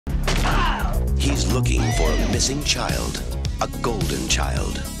looking for a missing child, a golden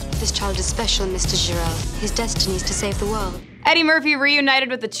child. This child is special, Mr. Giraud. His destiny is to save the world. Eddie Murphy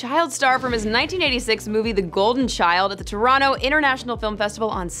reunited with the child star from his 1986 movie The Golden Child at the Toronto International Film Festival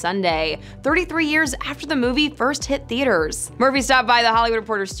on Sunday, 33 years after the movie first hit theaters. Murphy stopped by the Hollywood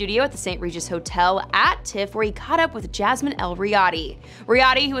Reporter studio at the St. Regis Hotel at TIFF, where he caught up with Jasmin L. Reate.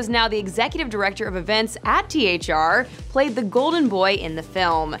 Reate, who is now the executive director of events at THR, played the golden boy in the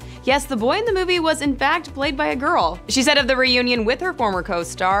film. Yes, the boy in the movie was in fact played by a girl. She said of the reunion with her former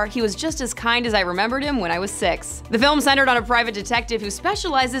co-star, "He was just as kind as I remembered him when I was 6. The film centered on a private detective who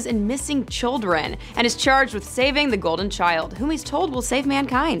specializes in missing children and is charged with saving the golden child, whom he's told will save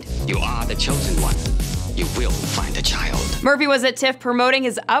mankind. You are the chosen one. You will find a child. Murphy was at TIFF promoting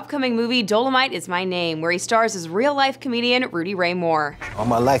his upcoming movie Dolemite Is My Name, where he stars as real-life comedian Rudy Ray Moore. All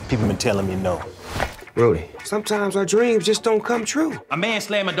my life, people been telling me no. Rudy, sometimes our dreams just don't come true. A man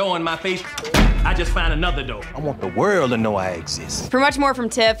slammed a door in my face. I just found another door. I want the world to know I exist. For much more from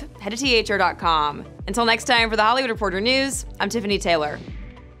TIFF, head to THR.com. Until next time, for the Hollywood Reporter News, I'm Tiffany Taylor.